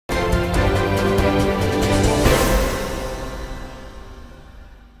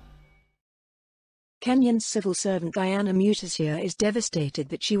Kenyan civil servant Diana Mutisia is devastated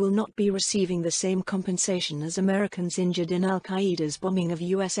that she will not be receiving the same compensation as Americans injured in Al-Qaeda's bombing of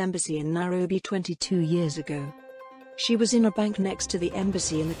U.S. Embassy in Nairobi 22 years ago. She was in a bank next to the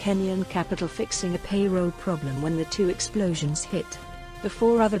embassy in the Kenyan capital fixing a payroll problem when the two explosions hit. The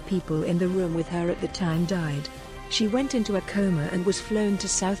 4 other people in the room with her at the time died. She went into a coma and was flown to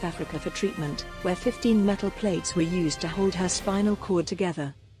South Africa for treatment, where 15 metal plates were used to hold her spinal cord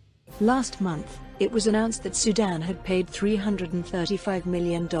together. Last month, it was announced that Sudan had paid $335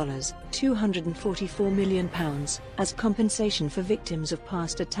 million, £244 million, as compensation for victims of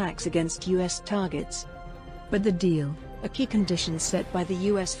past attacks against U.S. targets. But the deal, a key condition set by the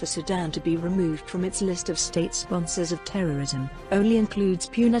U.S. for Sudan to be removed from its list of state sponsors of terrorism, only includes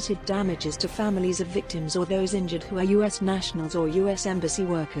punitive damages to families of victims or those injured who are U.S. nationals or U.S. embassy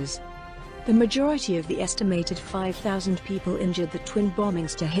workers. The majority of the estimated 5,000 people injured the twin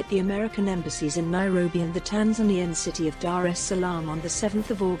bombings to hit the American embassies in Nairobi and the Tanzanian city of Dar es Salaam on the 7th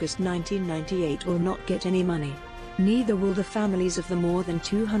of August 1998 will not get any money. Neither will the families of the more than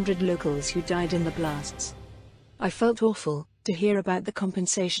 200 locals who died in the blasts. I felt awful to hear about the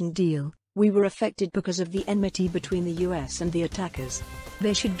compensation deal. We were affected because of the enmity between the US and the attackers.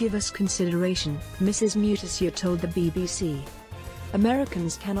 They should give us consideration, Mrs. Mutisia told the BBC.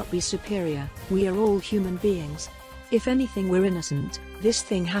 Americans cannot be superior, we are all human beings. If anything, we're innocent. This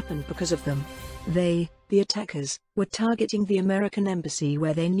thing happened because of them. They, the attackers, were targeting the American embassy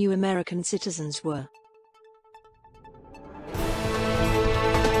where they knew American citizens were.